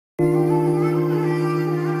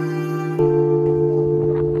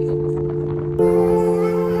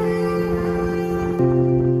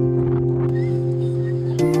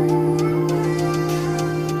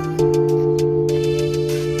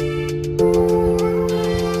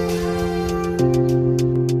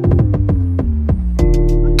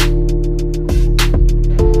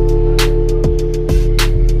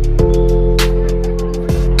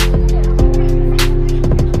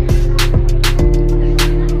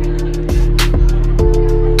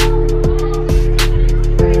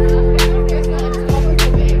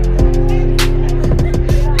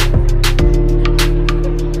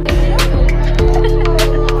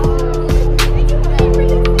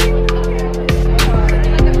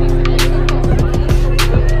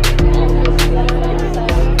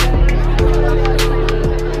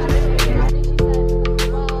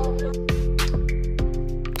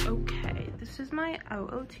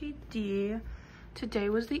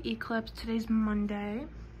the eclipse. Today's Monday.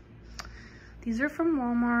 These are from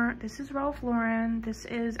Walmart. This is Ralph Lauren. This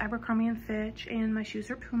is Abercrombie and Fitch, and my shoes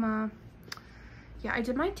are Puma. Yeah, I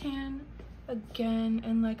did my tan again,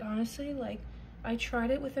 and like honestly, like I tried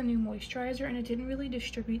it with a new moisturizer and it didn't really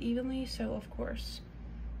distribute evenly, so of course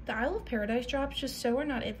the Isle of Paradise drops just so are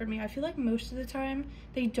not it for me. I feel like most of the time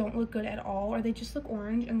they don't look good at all, or they just look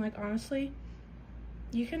orange, and like honestly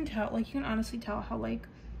you can tell, like you can honestly tell how like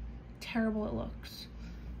terrible it looks.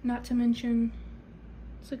 Not to mention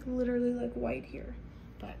it's like literally like white here,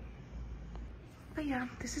 but yeah,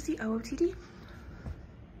 this is the OOTD.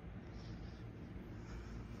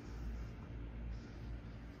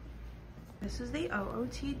 This is the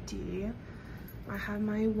OOTD. I have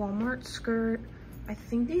my Walmart skirt. I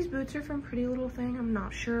think these boots are from Pretty Little Thing. I'm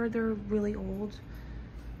not sure. They're really old.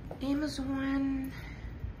 Amazon.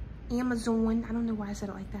 I don't know why I said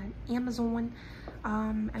it like that. Amazon.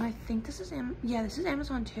 And I think this is this is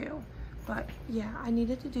Amazon too. But yeah, I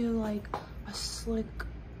needed to do like a slick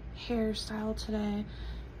hairstyle today.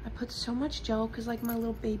 I put so much gel because like my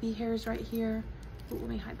little baby hairs right here. Ooh, let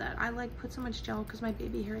me hide that. I like put so much gel because my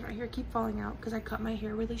baby hairs right here keep falling out because I cut my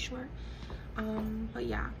hair really short. But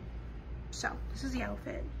yeah, so this is the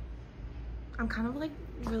outfit. I'm kind of like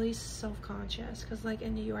really self-conscious because like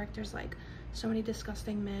in New York there's like so many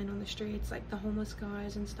disgusting men on the streets, like the homeless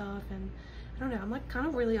guys and stuff, and I don't know, I'm like kind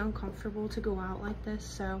of really uncomfortable to go out like this,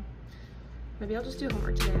 so maybe I'll just do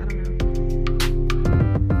homework today. I don't know.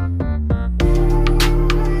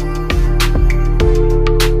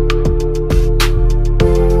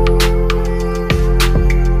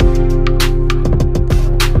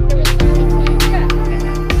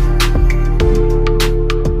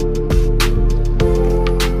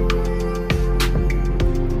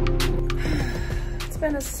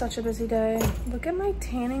 Such a busy day. Look at my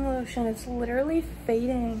tanning lotion. It's literally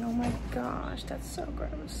fading. Oh my gosh, that's so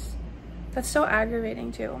gross. That's so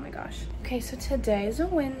aggravating too. Oh my gosh. Okay, so today is a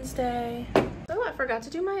Wednesday. Oh, I forgot to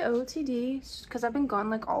do my OOTD because I've been gone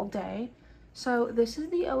like all day. So this is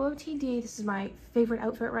the OOTD. This is my favorite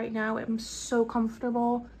outfit right now. I'm so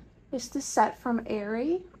comfortable. It's the set from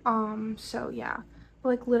Aerie. So yeah,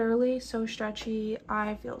 like literally so stretchy.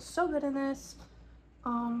 I feel so good in this.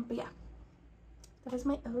 But yeah. That is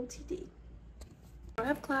my OOTD. I don't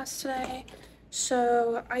have class today,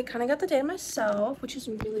 so I kind of got the day to myself, which is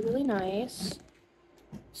really, really nice.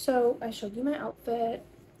 So I showed you my outfit.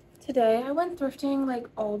 Today I went thrifting like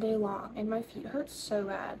all day long, and my feet hurt so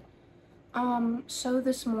bad. So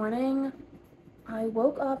this morning I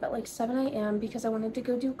woke up at like 7 a.m. because I wanted to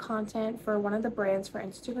go do content for one of the brands for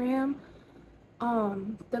Instagram.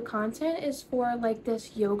 The content is for like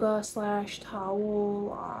this yoga /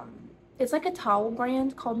 towel, it's like a towel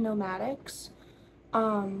brand called Nomadics,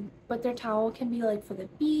 but their towel can be like for the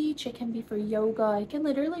beach, it can be for yoga, it can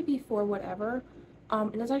literally be for whatever.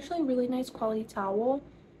 And it's actually a really nice quality towel,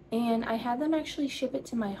 and I had them actually ship it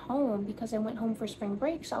to my home because I went home for spring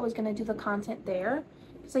break, so I was gonna do the content there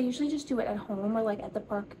because I usually just do it at home or like at the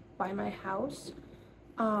park by my house.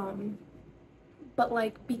 But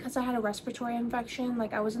like because I had a respiratory infection,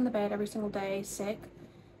 like I was in the bed every single day sick,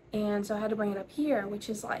 and so I had to bring it up here, which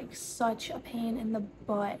is like such a pain in the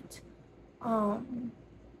butt,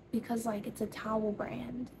 because like it's a towel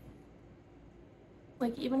brand.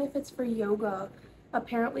 Like even if it's for yoga,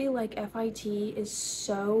 apparently like FIT is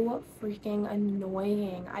so freaking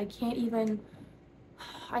annoying. I can't even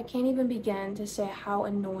begin to say how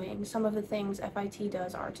annoying some of the things FIT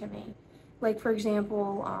does are to me. Like for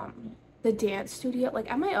example, the dance studio,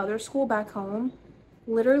 like at my other school back home,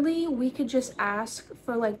 literally we could just ask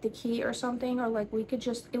for like the key or something, or like we could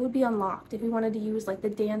just, it would be unlocked if we wanted to use like the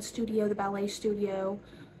dance studio, the ballet studio,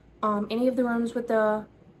 any of the rooms with the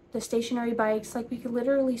stationary bikes. Like we could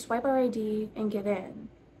literally swipe our ID and get in.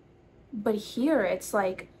 But here it's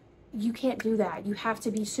like you can't do that. You have to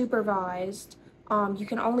be supervised. You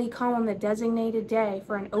can only come on the designated day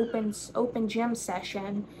for an open gym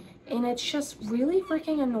session. And it's just really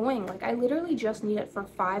freaking annoying. Like I literally just need it for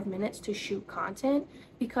 5 minutes to shoot content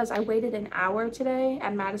because I waited an hour today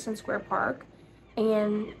at Madison Square Park,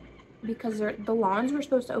 and because the lawns were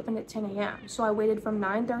supposed to open at 10 a.m. So I waited from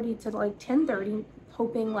 9:30 to like 10:30,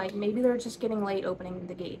 hoping like maybe they're just getting late opening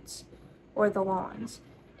the gates or the lawns,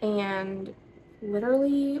 and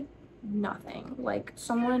literally nothing. Like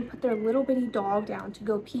someone put their little bitty dog down to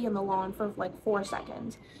go pee in the lawn for like 4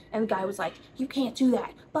 seconds, and the guy was like, you can't do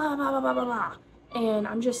that, blah blah blah blah blah blah. And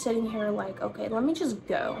I'm just sitting here like, okay, let me just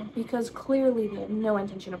go, because clearly they have no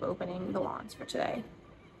intention of opening the lawns for today.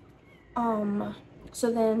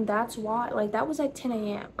 So then that's why, like that was at 10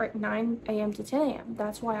 a.m. or 9 a.m. to 10 a.m.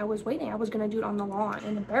 That's why I was waiting. I was gonna do it on the lawn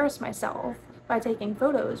and embarrass myself by taking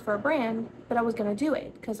photos for a brand, but I was gonna do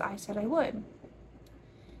it because I said I would.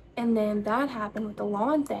 And then that happened with the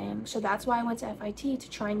lawn thing, so that's why I went to FIT to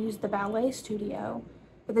try and use the ballet studio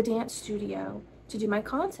or the dance studio to do my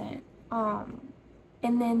content.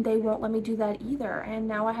 And then they won't let me do that either, and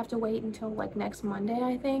now I have to wait until like next Monday,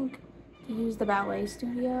 I think, to use the ballet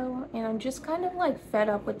studio. And I'm just kind of like fed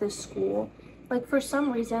up with this school. Like for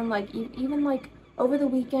some reason, like even like over the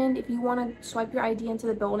weekend, if you want to swipe your ID into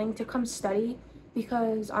the building to come study,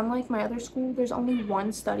 because unlike my other school, there's only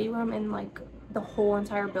one study room in like the whole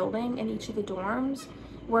entire building in each of the dorms,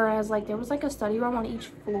 whereas like there was like a study room on each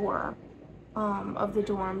floor of the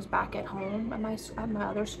dorms back at home at my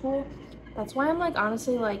other school. That's why I'm like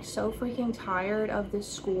honestly like so freaking tired of this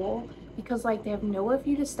school, because like they have nowhere for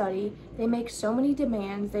you to study. They make so many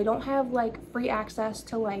demands. They don't have like free access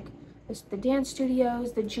to like the dance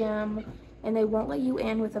studios, the gym, and they won't let you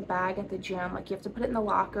in with a bag at the gym. Like you have to put it in the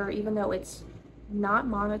locker even though it's not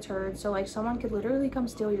monitored, so like someone could literally come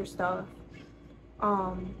steal your stuff.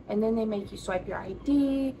 And then they make you swipe your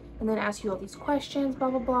ID and then ask you all these questions, blah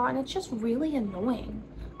blah blah, and it's just really annoying,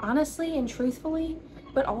 honestly and truthfully.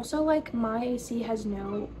 But also like my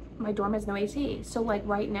dorm has no AC, so like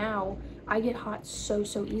right now I get hot so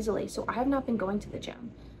easily, so I have not been going to the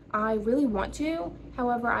gym. I really want to,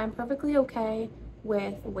 however, I'm perfectly okay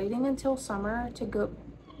with waiting until summer to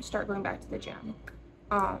start going back to the gym.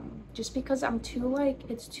 Just because I'm too like,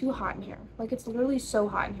 it's too hot in here. Like it's literally so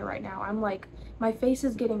hot in here right now. I'm like, my face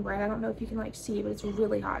is getting red. I don't know if you can like see, but it's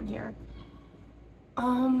really hot in here.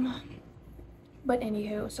 But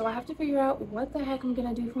anywho, so I have to figure out what the heck I'm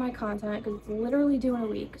gonna do for my content, because it's literally due in a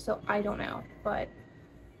week, so I don't know. But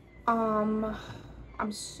I'm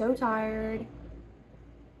so tired.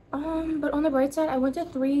 But on the bright side, I went to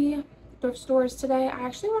 3 thrift stores today. I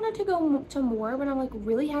actually wanted to go to more, but I'm like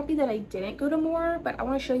really happy that I didn't go to more. But I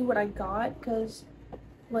want to show you what I got, because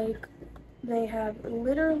like they have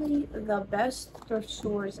literally the best thrift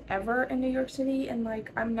stores ever in New York City, and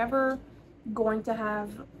like I'm never going to have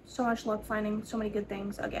so much luck finding so many good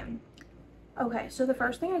things again. Okay, so the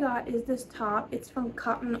first thing I got is this top. It's from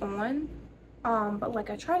Cotton On, but like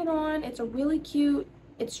I tried it on. It's a really cute,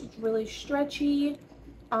 it's really stretchy,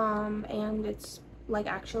 and it's like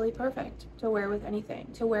actually perfect to wear with anything,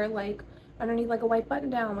 to wear like underneath like a white button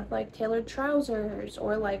down with like tailored trousers,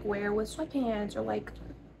 or like wear with sweatpants, or like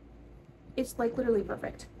it's like literally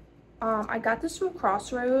perfect. I got this from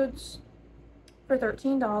Crossroads for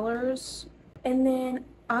 $13, and then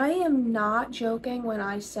I am not joking when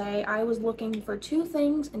I say I was looking for 2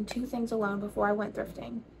 things and 2 things alone before I went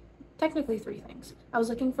thrifting. Technically 3 things. I was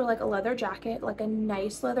looking for like a leather jacket, like a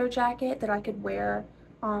nice leather jacket that I could wear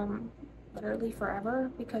literally forever,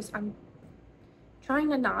 because I'm trying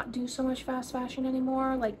to not do so much fast fashion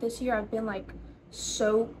anymore. Like this year I've been like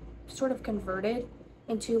so sort of converted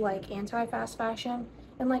into like anti-fast fashion,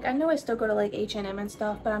 and like I know I still go to like H&M and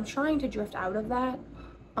stuff, but I'm trying to drift out of that.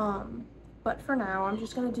 But for now I'm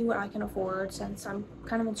just gonna do what I can afford, since I'm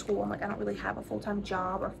kind of in school and like I don't really have a full-time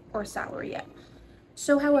job or a salary yet.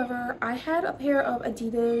 So however, I had a pair of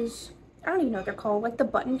Adidas, I don't even know what they're called, like the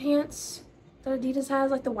button pants that Adidas has,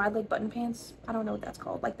 like the wide leg button pants. I don't know what that's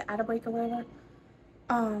called, like the Adabreak or whatever.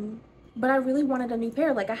 But I really wanted a new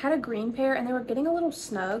pair. Like I had a green pair and they were getting a little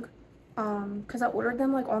snug, because I ordered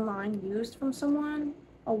them like online used from someone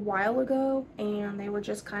a while ago, and they were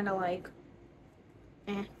just kind of like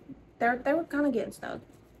they were kind of getting snug.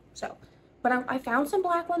 So but I found some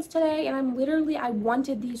black ones today, and I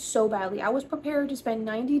wanted these so badly. I was prepared to spend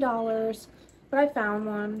 $90, but I found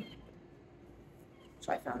one,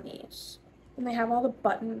 so I found these, and they have all the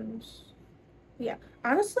buttons. But yeah,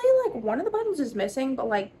 honestly, like one of the buttons is missing, but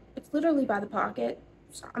like it's literally by the pocket.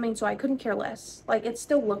 So, I mean, so I couldn't care less. Like it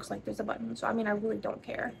still looks like there's a button, so I mean I really don't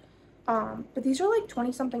care. But these are like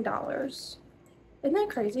 $20-something. Isn't that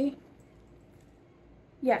crazy?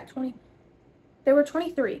 Yeah, they were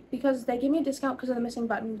 23 because they gave me a discount because of the missing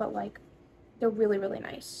button, but like they're really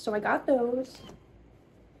nice. So I got those.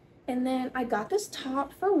 And then I got this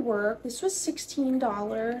top for work. This was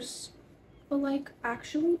 $16, but like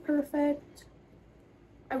actually perfect.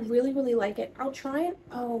 I really like it. I'll try it.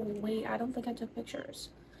 Oh wait, I don't think I took pictures.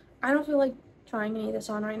 I don't feel like trying any of this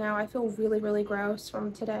on right now. I feel really gross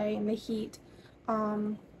from today and the heat.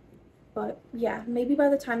 But yeah, maybe by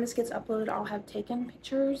the time this gets uploaded I'll have taken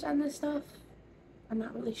pictures and this stuff. I'm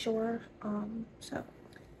not really sure. So,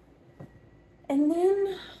 and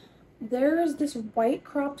then there's this white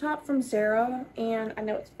crop top from Zara, and I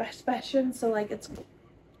know it's fast fashion, so like it's,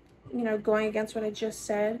 you know, going against what I just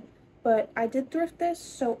said, but I did thrift this,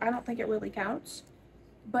 so I don't think it really counts.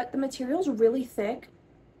 But the material's really thick,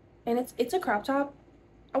 and it's a crop top,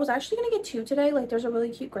 I was actually gonna get two today. Like, there's a really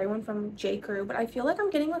cute gray one from J. Crew, but I feel like I'm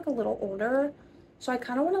getting like a little older, so I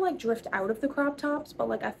kind of want to like drift out of the crop tops, but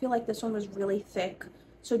like I feel like this one was really thick,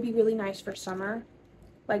 so it'd be really nice for summer.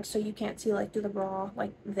 Like, so you can't see like through the bra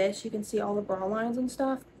like this. You can see all the bra lines and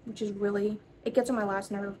stuff, which is really, it gets on my last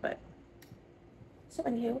nerve, but so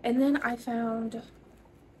anywho. And then I found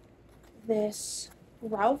this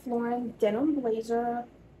Ralph Lauren denim blazer.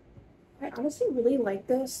 I honestly really like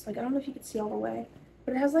this. Like, I don't know if you can see all the way,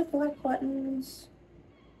 but it has like black buttons.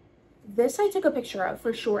 This I took a picture of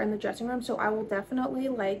for sure in the dressing room, so I will definitely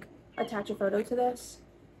like attach a photo to this.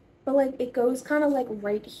 But like, it goes kind of like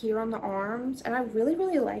right here on the arms, and I really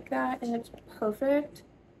like that, and it's perfect.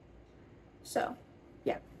 So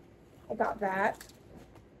yeah, I got that.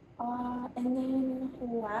 And then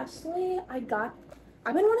lastly, I've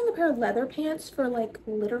been wanting a pair of leather pants for like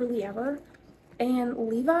literally ever, and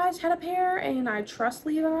Levi's had a pair, and I trust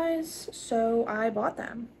Levi's, so I bought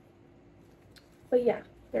them. But yeah,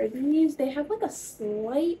 they're these. They have like a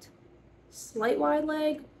slight wide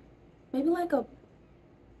leg, maybe like a,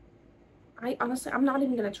 I'm not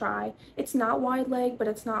even gonna try. It's not wide leg, but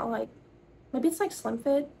it's not like, maybe it's like slim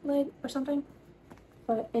fit leg or something.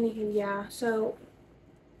 But anywho, yeah, so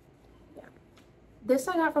yeah, this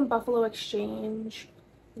I got from Buffalo Exchange.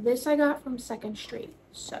 This I got from 2nd Street.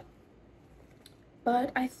 So,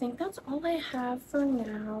 but I think that's all I have for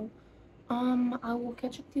now. I will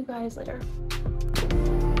catch up with you guys later.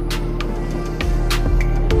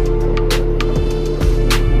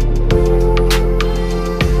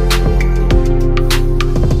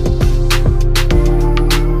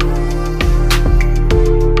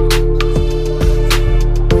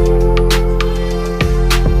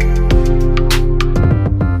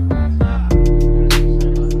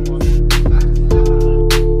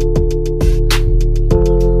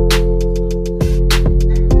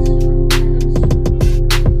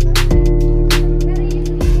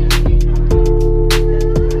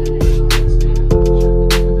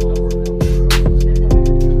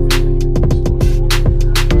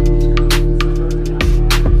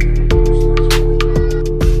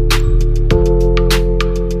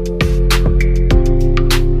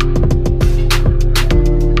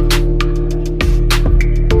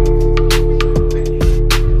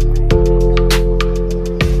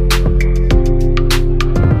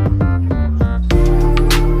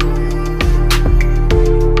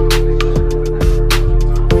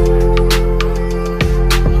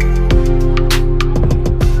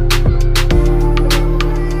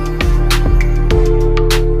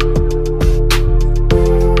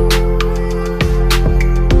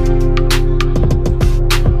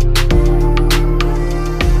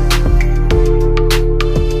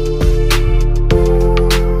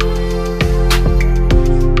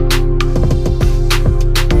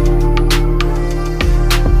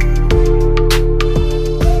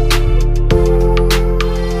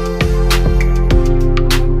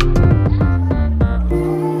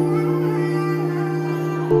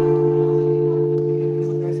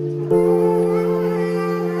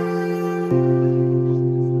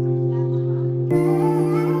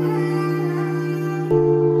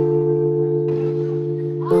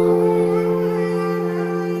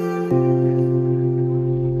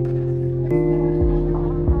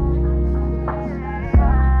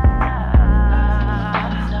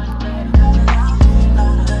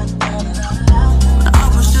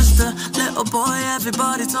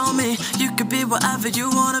 Everybody told me you could be whatever you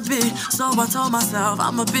wanna be. So I told myself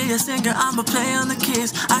I'ma be a singer, I'ma play on the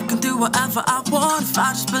keys. I can do whatever I want if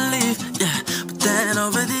I just believe, yeah. But then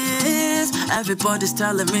over the years, everybody's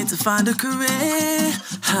telling me to find a career,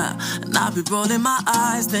 and I'll be rolling my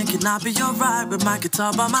eyes, thinking I'll be alright with my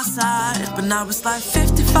guitar by my side. But now it's like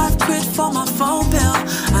 55 quid for my phone bill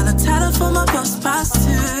and a tenner for my bus pass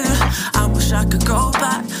too. I wish I could go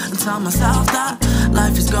back and tell myself that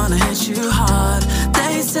life is gonna hit you hard.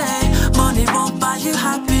 They say money won't buy you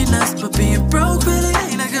happiness, but being broke really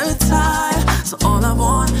ain't a good time. So all I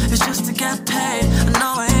want is just to get paid, and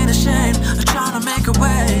no, I ain't ashamed of trying to make a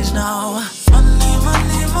wage, no. Money,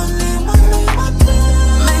 money, money, money, money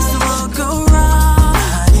makes the world go round.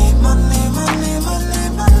 I need money, money, money,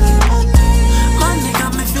 money, money. Money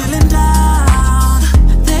got me feeling down.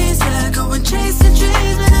 They said go and chase your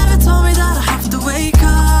dreams, but never told me that I have to wake up.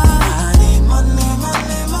 I need money,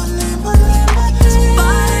 money, money, money, money.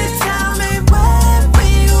 Somebody tell me where we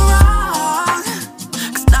wrong,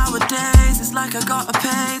 'cause nowadays it's like I gotta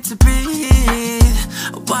pay to breathe.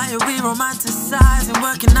 Why are we romanticizing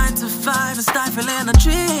working 9 to 5 and stifling our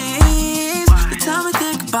dreams? They tell me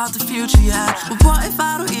think about the future, yeah. But what if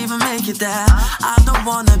I don't even make it there? I don't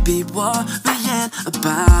wanna be worrying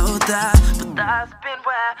about that, but that's been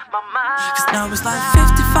where my mind. Cause now it's like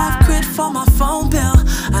 55 quid for my phone bill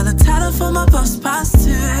and a tenner for my bus pass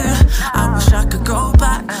too. I wish I could go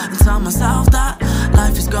back and tell myself that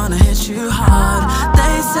life is gonna hit you hard.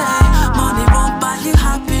 They say money won't buy you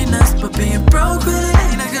happiness, but being broke really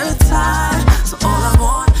ain't a good time. So all I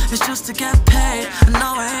want is just to get paid, and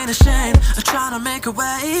no, I ain't ashamed of trying to make a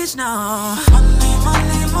wage, no. Money,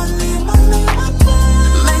 money, money, money, money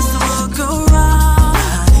makes the world go round.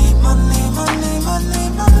 Money, money, money,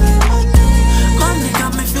 money, money, money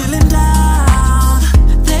got me feeling down.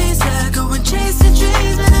 They said go and chase your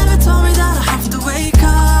dreams, but never told me that I have to wake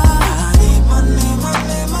up. Money,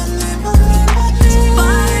 money, money, money, money.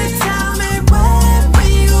 Somebody tell me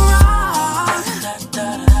where you are.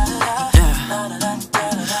 Yeah,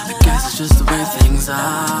 I guess it's just the way things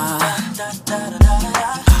are.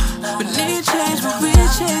 We need change, but we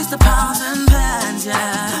chase the pounds and pence,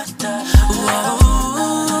 yeah. Whoa.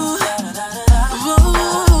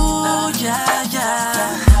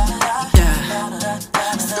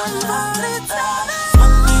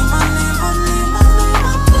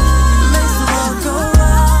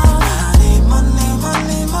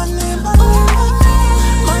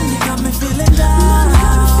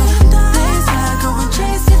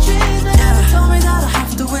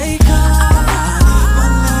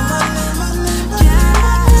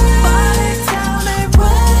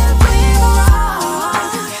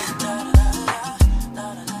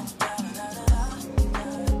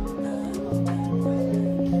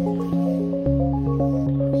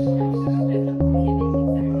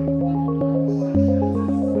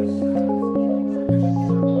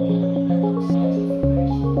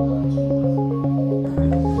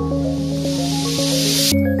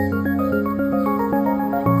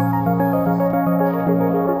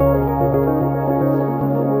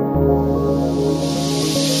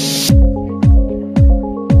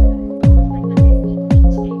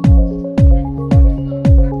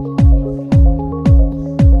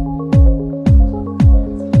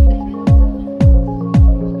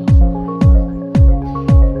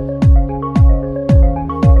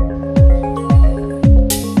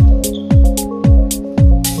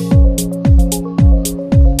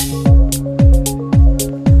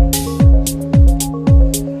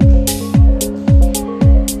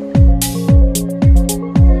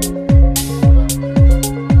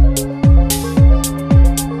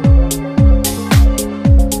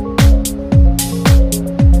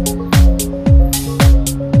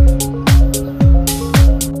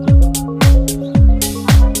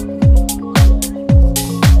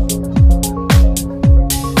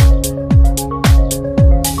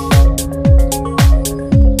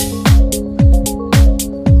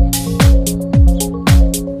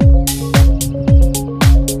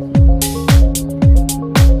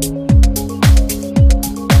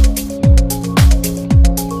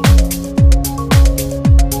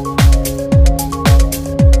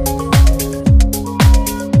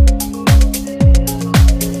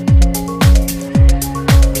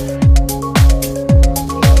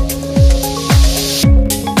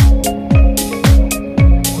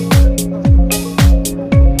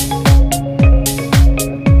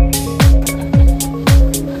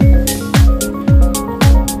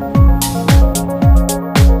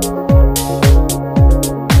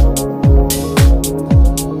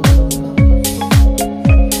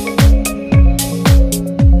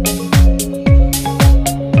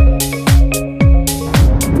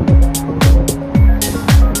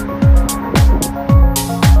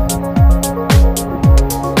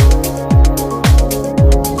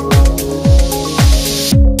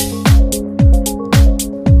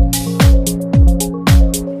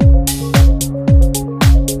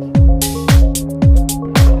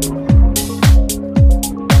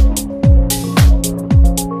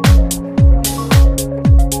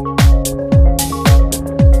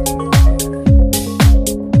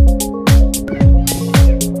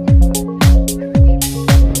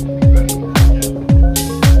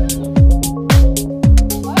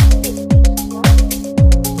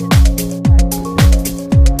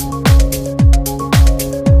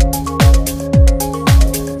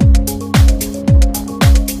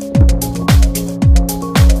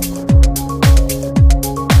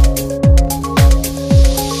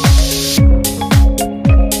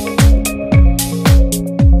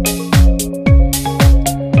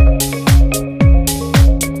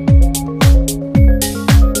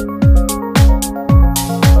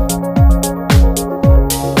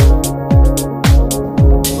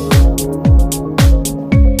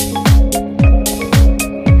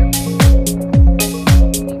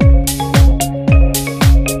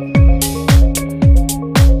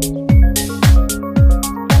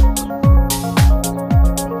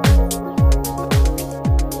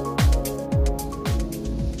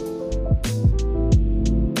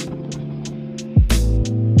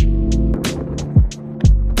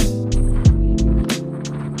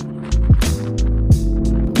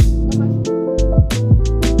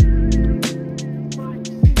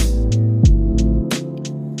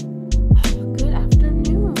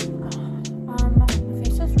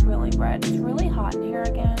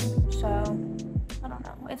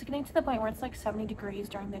 it's like 70 degrees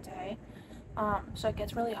during the day. So it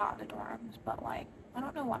gets really hot in the dorms, but like, I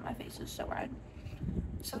don't know why my face is so red.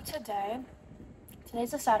 So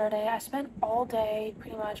today's a Saturday. I spent all day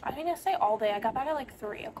pretty much, I mean, I say all day, I got back at like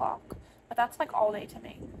 3 o'clock, but that's like all day to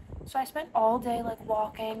me. So I spent all day like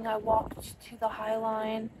walking. I walked to the High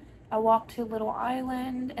Line, I walked to Little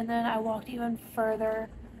Island, and then I walked even further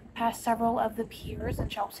past several of the piers in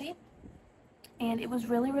Chelsea, and it was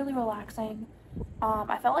really, really relaxing.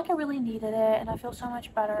 I felt like I really needed it, and I feel so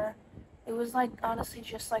much better. It was like honestly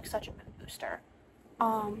just like such a mood booster.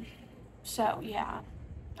 So yeah,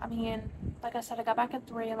 I mean, like I said, I got back at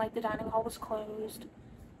 3 and like the dining hall was closed,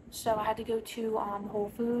 so I had to go to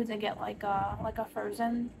Whole Foods and get like a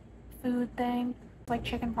frozen food thing, like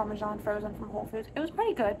chicken parmesan frozen from Whole Foods. It was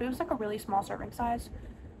pretty good, but it was like a really small serving size.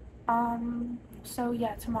 So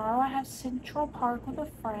yeah, tomorrow I have Central Park with a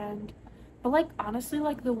friend, but like honestly,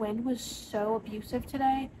 like the wind was so abusive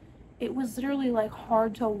today. It was literally like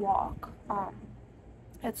hard to walk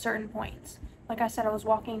at certain points. Like I said, I was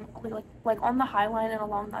walking like on the High Line and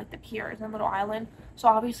along like the piers and Little Island, so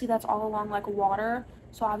obviously that's all along like water,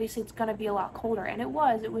 so obviously it's gonna be a lot colder, and it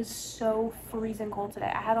was so freezing cold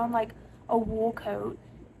today. I had on like a wool coat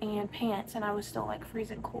and pants, and I was still like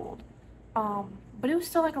freezing cold. But it was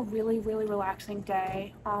still like a really, really relaxing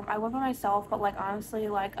day. I went by myself, but like honestly,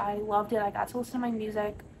 like I loved it. I got to listen to my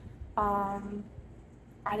music.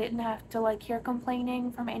 I didn't have to like hear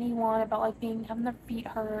complaining from anyone about like having their feet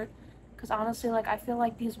hurt, because honestly, like I feel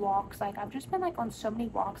like these walks, like I've just been like on so many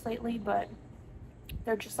walks lately, but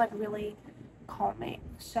they're just like really calming.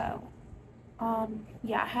 So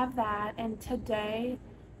yeah, I have that, and today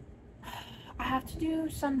I have to do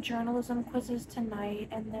some journalism quizzes tonight,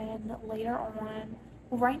 and then later on,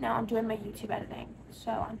 well, right now I'm doing my YouTube editing,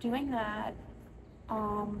 so I'm doing that,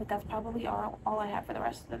 but that's probably all I have for the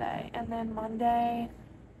rest of the day. And then Monday,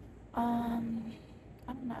 I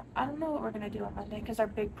don't know what we're gonna do on Monday, because our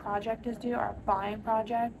big project is due, our buying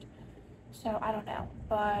project, so I don't know.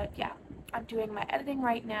 But yeah, I'm doing my editing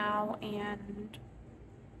right now, and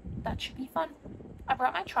that should be fun. I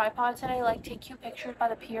brought my tripod today, like take cute pictures by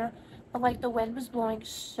the pier, but like the wind was blowing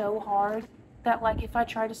so hard that like if I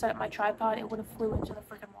tried to set up my tripod, it would have flew into the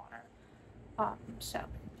freaking water.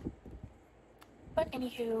 But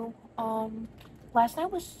anywho, last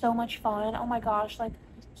night was so much fun. Oh my gosh, like,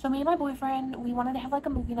 so me and my boyfriend, we wanted to have like a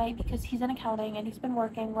movie night because he's in accounting and he's been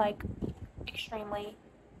working like extremely.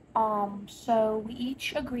 So we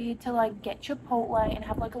each agreed to like get Chipotle and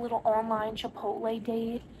have like a little online Chipotle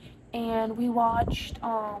date, and we watched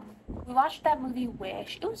that movie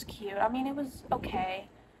Wish. It was cute. I mean, it was okay.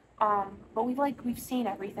 But we've seen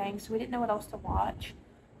everything, so we didn't know what else to watch.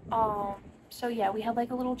 So yeah, we had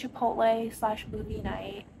like a little Chipotle / movie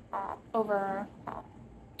night over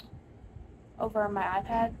my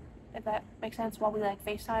iPad, if that makes sense, while we like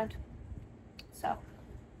FaceTimed. So,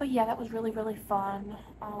 but yeah, that was really, really fun.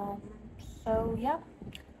 So yeah,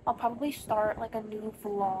 I'll probably start like a new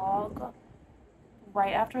vlog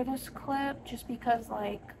right after this clip, just because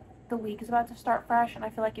like the week is about to start fresh, and I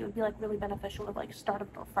feel like it would be like really beneficial to like start a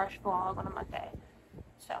fresh vlog on a Monday.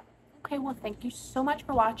 So okay, well, thank you so much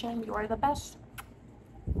for watching. You are the best.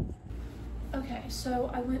 Okay, so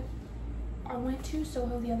I went to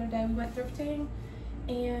SoHo the other day. We went thrifting,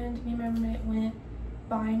 and me and my roommate went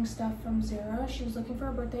buying stuff from Zara. She was looking for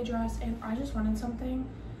a birthday dress, and I just wanted something,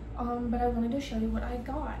 but I wanted to show you what I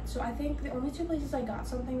got. So I think the only two places I got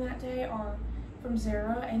something that day are from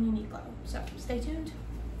Zara and Uniqlo, so stay tuned.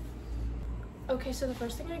 Okay, so the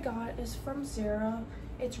first thing I got is from Zara.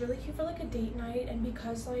 It's really cute for like a date night, and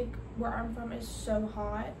because like where I'm from is so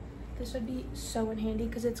hot, this would be so handy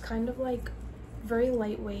because it's kind of like very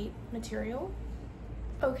lightweight material.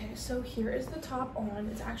 Okay, so here is the top on.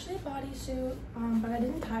 It's actually a bodysuit, but I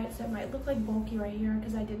didn't tie it, so it might look like bulky right here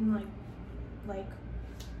because I didn't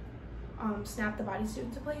snap the bodysuit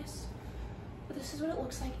into place. But this is what it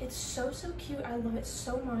looks like. It's so cute. I love it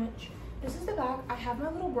so much. This is the back. I have my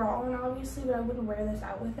little bra on obviously, but I wouldn't wear this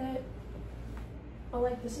out with it. But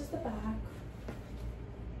like, this is the back.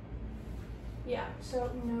 Yeah, so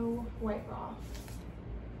no white bra.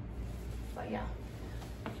 But yeah,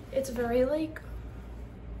 it's very like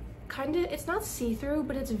it's not see-through,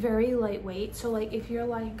 but it's very lightweight. So like if you're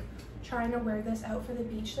like trying to wear this out for the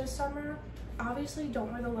beach this summer, obviously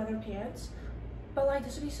don't wear the leather pants, but like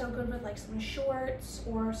this would be so good with like some shorts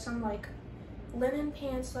or some like linen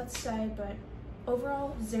pants, let's say. But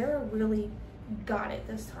overall, Zara really got it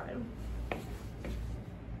this time.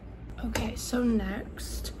 Okay, so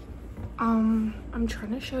next, I'm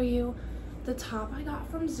trying to show you the top I got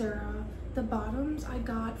from Zara. The bottoms I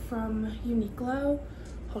got from Uniqlo.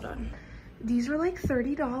 Hold on. These were like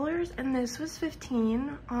 $30 and this was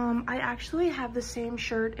 $15. I actually have the same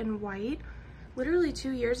shirt in white. Literally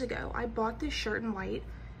 2 years ago, I bought this shirt in white.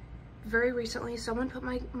 Very recently, someone put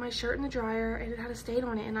my shirt in the dryer and it had a stain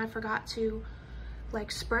on it, and I forgot to like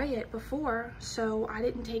spray it before, so I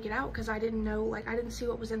didn't take it out because I didn't know, like I didn't see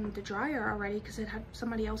what was in the dryer already because it had,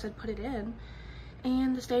 somebody else had put it in,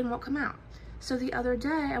 and the stain won't come out. So the other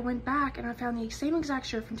day I went back and I found the same exact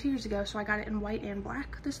shirt from 2 years ago, so I got it in white and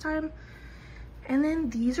black this time. And then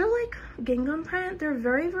these are like gingham print. They're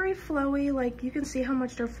very, very flowy. Like you can see how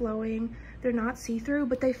much they're flowing. They're not see-through,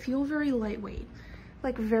 but they feel very lightweight.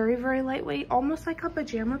 Like very, very lightweight, almost like a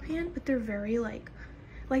pajama pant, but they're very like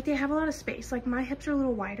they have a lot of space. Like my hips are a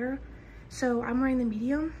little wider, so I'm wearing the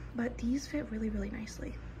medium, but these fit really, really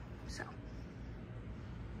nicely. So.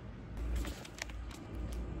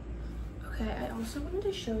 Okay, I also wanted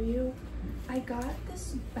to show you, I got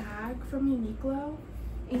this bag from Uniqlo,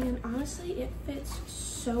 and honestly, it fits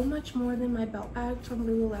so much more than my belt bag from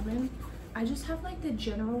Lululemon. I just have like the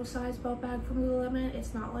general size belt bag from Lululemon.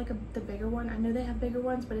 It's not like the bigger one. I know they have bigger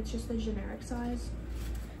ones, but it's just the generic size.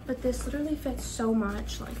 But this literally fits so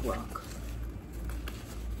much, like look.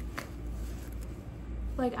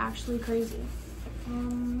 Like actually crazy.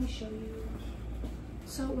 Let me show you.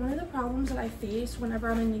 So one of the problems that I face whenever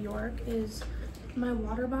I'm in New York is my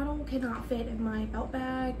water bottle cannot fit in my belt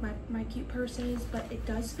bag, my cute purses, but it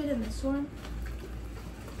does fit in this one.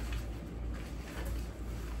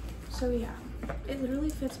 So yeah, it literally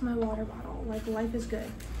fits my water bottle. Like life is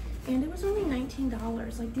good. And it was only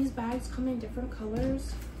 $19. Like these bags come in different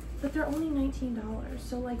colors, but they're only $19.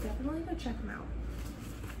 So like definitely go check them out.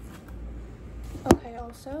 Okay,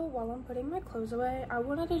 also while I'm putting my clothes away, I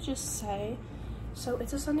wanted to just say, so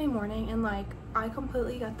it's a Sunday morning and like I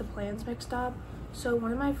completely got the plans mixed up. So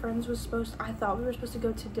one of my friends was I thought we were supposed to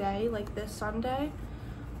go today, like this Sunday,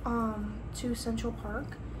 to Central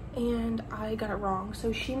Park, and I got it wrong.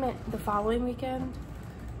 So she meant the following weekend.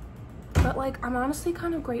 But like I'm honestly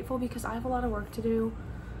kind of grateful because I have a lot of work to do.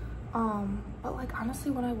 But like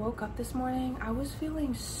honestly, when I woke up this morning, I was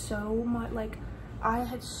feeling so much, like I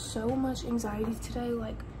had so much anxiety today.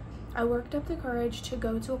 Like I worked up the courage to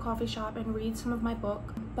go to a coffee shop and read some of my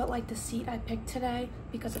book, but like the seat I picked today,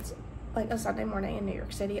 because it's like a Sunday morning in New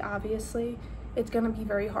York City, obviously it's gonna be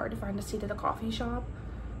very hard to find a seat at a coffee shop.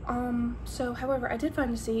 So however, I did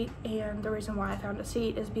find a seat, and the reason why I found a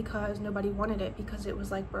seat is because nobody wanted it because it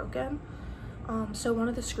was like broken. So one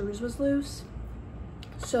of the screws was loose,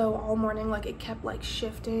 so all morning like it kept like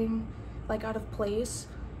shifting like out of place,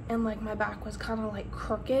 and like my back was kind of like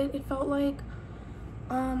crooked, it felt like.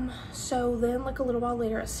 So then like a little while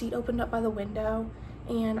later, a seat opened up by the window,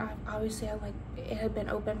 and obviously it had been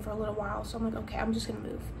open for a little while, so I'm like, okay, I'm just gonna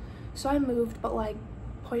move. So I moved, but like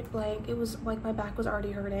point blank, it was like my back was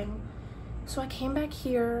already hurting. So I came back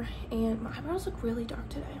here, and my eyebrows look really dark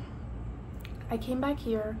today. I came back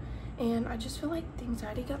here and I just feel like the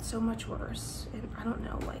anxiety got so much worse, and I don't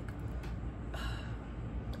know,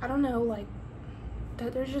 like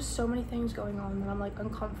there's just so many things going on that I'm like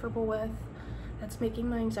uncomfortable with, that's making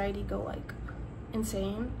my anxiety go like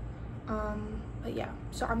insane. But yeah,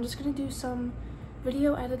 so I'm just gonna do some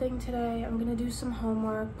video editing today. I'm gonna do some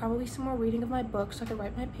homework, probably some more reading of my book so I can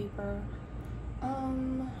write my paper,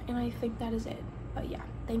 and I think that is it. But yeah,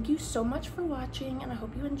 thank you so much for watching, and I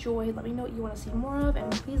hope you enjoyed. Let me know what you want to see more of,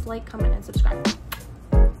 and please like, comment, and subscribe.